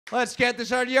Let's get this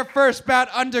started. Your first bout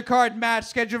undercard match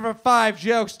scheduled for 5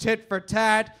 jokes tit for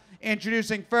tat.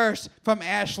 Introducing first from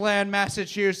Ashland,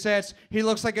 Massachusetts. He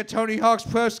looks like a Tony Hawk's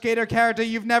Pro Skater character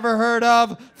you've never heard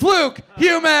of. Fluke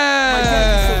Human! My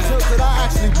head is so tilted, I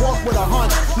actually walk with a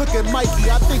hunch. Look at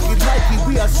Mikey, I think he's Nike.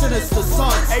 We are sinister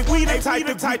sons. Hey, we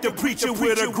the type to preach it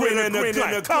with a grin and a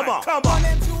grin. Come on.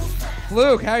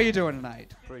 Fluke, how are you doing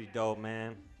tonight? Pretty dope,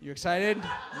 man. You excited?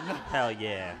 Hell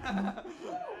yeah.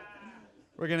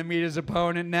 We're going to meet his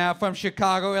opponent now from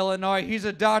Chicago, Illinois. He's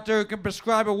a doctor who can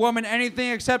prescribe a woman anything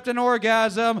except an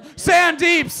orgasm.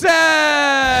 Sandip Sen!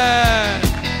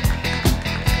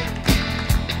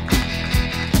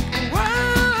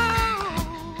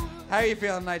 How are you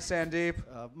feeling tonight, Sandip?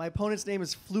 My opponent's name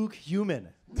is Fluke Human.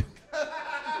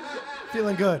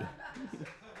 Feeling good.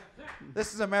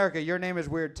 This is America. Your name is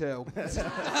weird, too.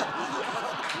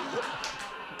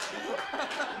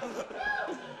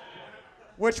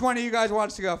 Which one of you guys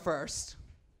wants to go first?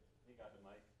 You got the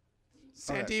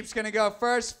mic. Sandip's going to go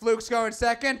first. Fluke's going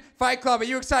second. Fight Club, are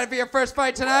you excited for your first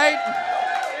fight tonight?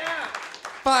 Yeah.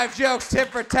 5 jokes, tit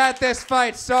for tat. This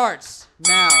fight starts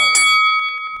now.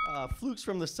 Fluke's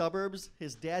from the suburbs.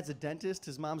 His dad's a dentist.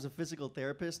 His mom's a physical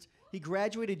therapist. He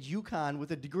graduated UConn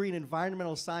with a degree in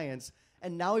environmental science,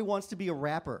 and now he wants to be a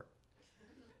rapper.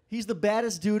 He's the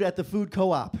baddest dude at the food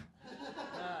co-op.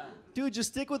 Dude, just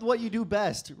stick with what you do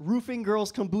best. Roofing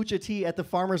girls kombucha tea at the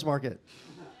farmer's market.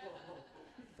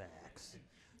 Facts.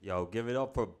 Yo, give it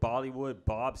up for Bollywood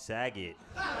Bob Saget.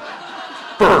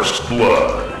 First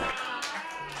blood.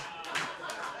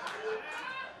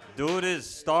 Dude is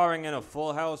starring in a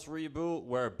Full House reboot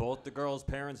where both the girls'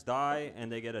 parents die and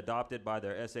they get adopted by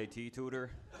their SAT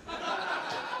tutor.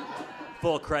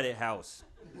 Full credit house.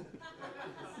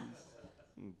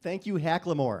 Thank you,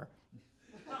 Hacklemore.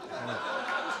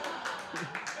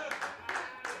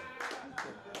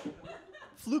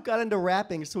 Fluke got into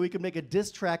rapping so he could make a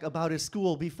diss track about his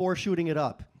school before shooting it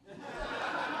up.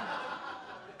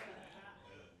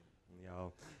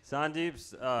 Yo,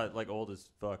 Sandip's like old as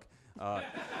fuck.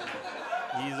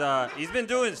 He's been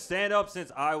doing stand-up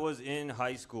since I was in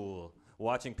high school,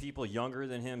 watching people younger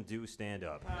than him do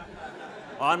stand-up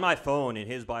on my phone in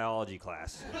his biology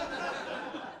class.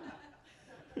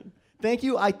 Thank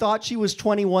you. I thought she was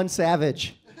 21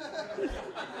 Savage.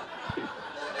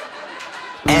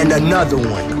 And another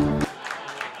one.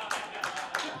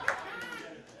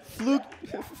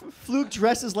 Fluke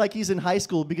dresses like he's in high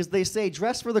school because they say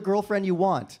dress for the girlfriend you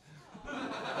want.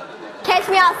 Catch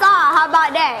me outside, how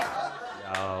about that?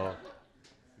 Yo,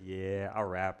 yeah, I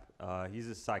rap. He's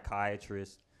a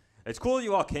psychiatrist. It's cool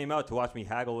you all came out to watch me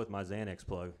haggle with my Xanax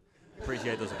plug.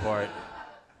 Appreciate the support.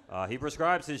 He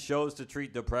prescribes his shows to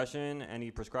treat depression, and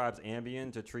he prescribes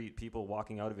Ambien to treat people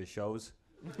walking out of his shows.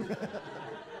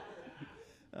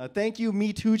 Thank you,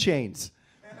 Me Too Chains.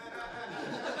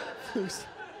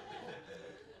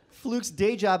 Fluke's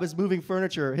day job is moving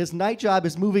furniture. His night job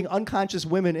is moving unconscious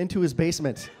women into his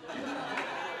basement.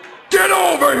 Get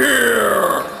over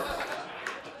here!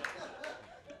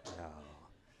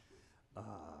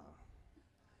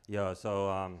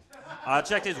 So I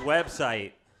checked his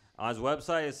website. On his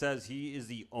website, it says he is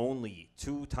the only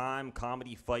 2-time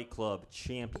Comedy Fight Club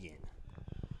champion.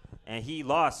 And he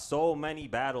lost so many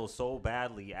battles so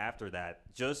badly after that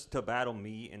just to battle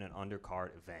me in an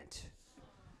undercard event.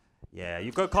 Yeah,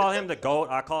 you could call him the GOAT.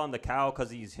 I call him the cow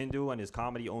because he's Hindu and his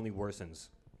comedy only worsens.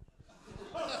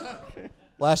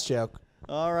 Last joke.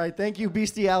 All right, thank you,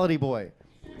 Bestiality Boy.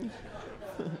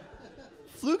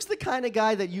 Fluke's the kind of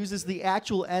guy that uses the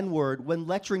actual N-word when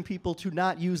lecturing people to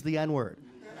not use the N-word.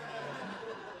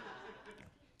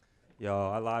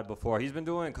 Yo, I lied before. He's been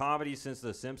doing comedy since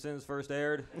The Simpsons first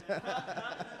aired.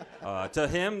 To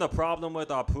him, the problem with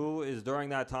Apu is during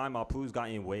that time, Apu's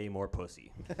gotten way more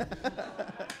pussy.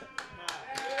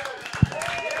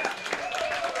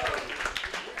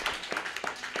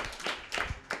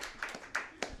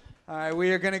 All right,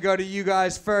 we are going to go to you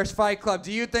guys first. Fight Club,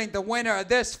 do you think the winner of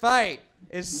this fight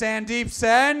is Sandip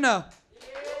Sen?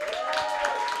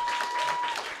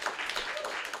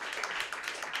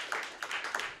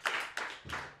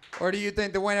 Or do you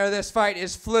think the winner of this fight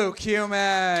is Fluke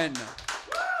Human?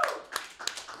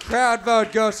 Crowd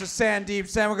vote goes to Sandip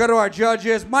Sen. We'll go to our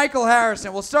judges. Michael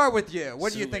Harrison, we'll start with you.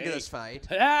 What do you think of this fight?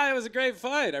 Yeah, it was a great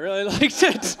fight. I really liked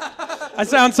it. I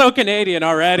sound so Canadian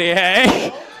already,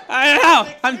 hey? I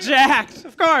know, I'm jacked,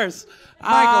 of course.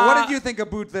 Michael, what did you think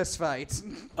about this fight?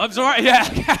 I'm sorry,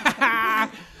 yeah.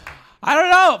 I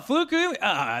don't know, Fluke Human.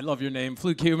 I love your name,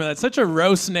 Fluke Human. That's such a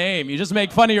roast name. You just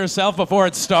make fun of yourself before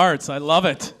it starts. I love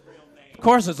it. Of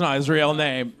course it's not his real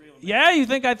name. Yeah, you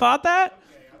think I thought that?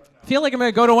 I feel like I'm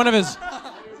going to go to one of his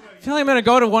feel like I'm gonna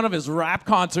go to one of his rap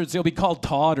concerts. He'll be called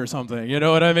Todd or something. You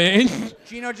know what I mean?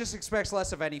 Geno just expects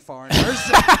less of any foreigners.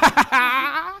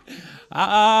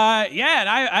 Yeah, and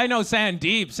I know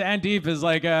Sandip. Sandip is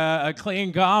like a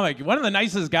clean comic. One of the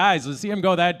nicest guys. To see him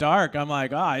go that dark, I'm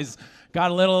like, he's got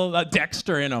a little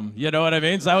Dexter in him. You know what I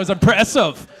mean? So that was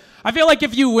impressive. I feel like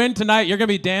if you win tonight, you're gonna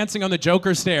be dancing on the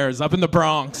Joker stairs up in the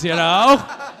Bronx. You know?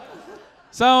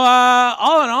 So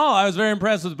all in all, I was very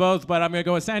impressed with both, but I'm gonna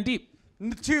go with Sandip.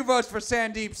 2 votes for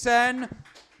Sandip Sen.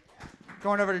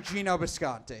 Going over to Geno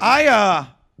Bisconte. I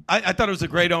thought it was a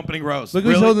great opening roast. Look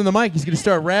who's holding the mic. He's going to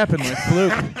start rapping like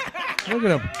Fluke. Look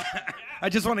at him. I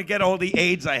just want to get all the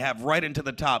AIDS I have right into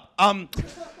the top.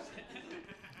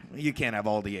 You can't have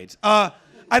all the AIDS. I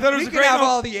thought it was we a can great have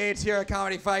all the AIDS here at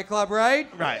Comedy Fight Club, right?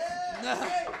 Right.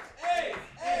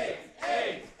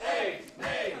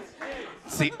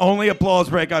 It's the only applause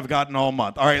break I've gotten all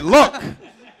month. All right, look.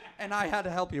 And I had to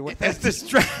help you with As this.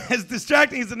 as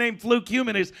distracting as the name Fluke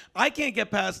Human is, I can't get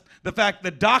past the fact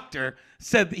the doctor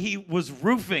said that he was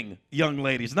roofing young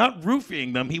ladies. Not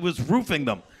roofing them, he was roofing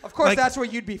them. Of course, Like, that's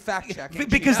what you'd be fact-checking.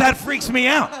 because Geno. that freaks me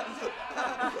out.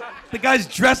 The guy's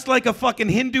dressed like a fucking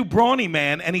Hindu brawny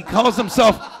man, and he calls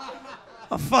himself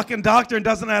a fucking doctor and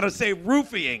doesn't know how to say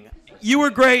roofing. You were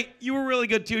great. You were really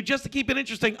good, too. Just to keep it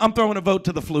interesting, I'm throwing a vote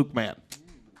to the Fluke man.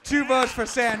 2 votes for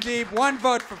Sandip, 1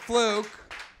 vote for Fluke.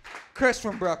 Chris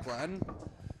from Brooklyn.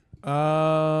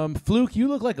 Fluke, you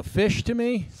look like a fish to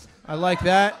me. I like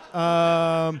that.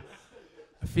 I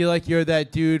feel like you're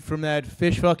that dude from that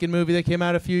fish fucking movie that came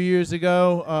out a few years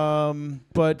ago.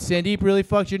 But Sandip really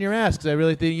fucked you in your ass because I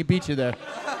really think he beat you there.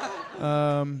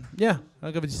 Yeah,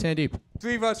 I'll give it to Sandip.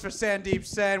 3 votes for Sandip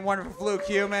Sen, 1 for Fluke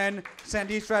Human.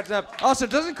 Sandip's wrapped up. Also,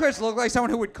 doesn't Chris look like someone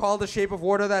who would call The Shape of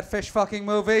Water that fish fucking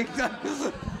movie?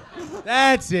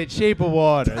 That's it, Shape of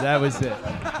Water. That was it.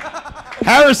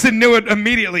 Harrison knew it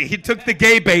immediately. He took the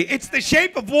gay bait. It's the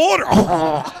shape of water.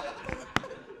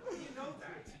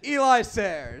 Eli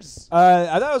Sairs.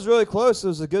 I thought it was really close. It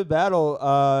was a good battle.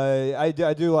 I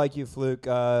do like you, Fluke.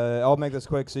 I'll make this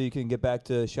quick so you can get back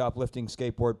to shoplifting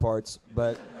skateboard parts.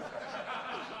 But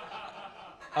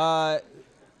yeah,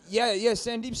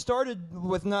 Sandip started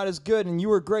with not as good, and you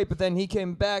were great. But then he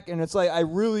came back, and it's like I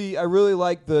really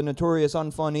like the Notorious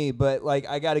Unfunny, but like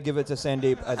I got to give it to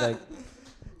Sandip, I think.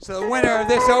 So the winner of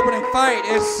this opening fight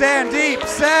is Sandip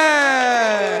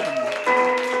Sen.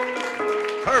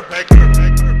 Perfect.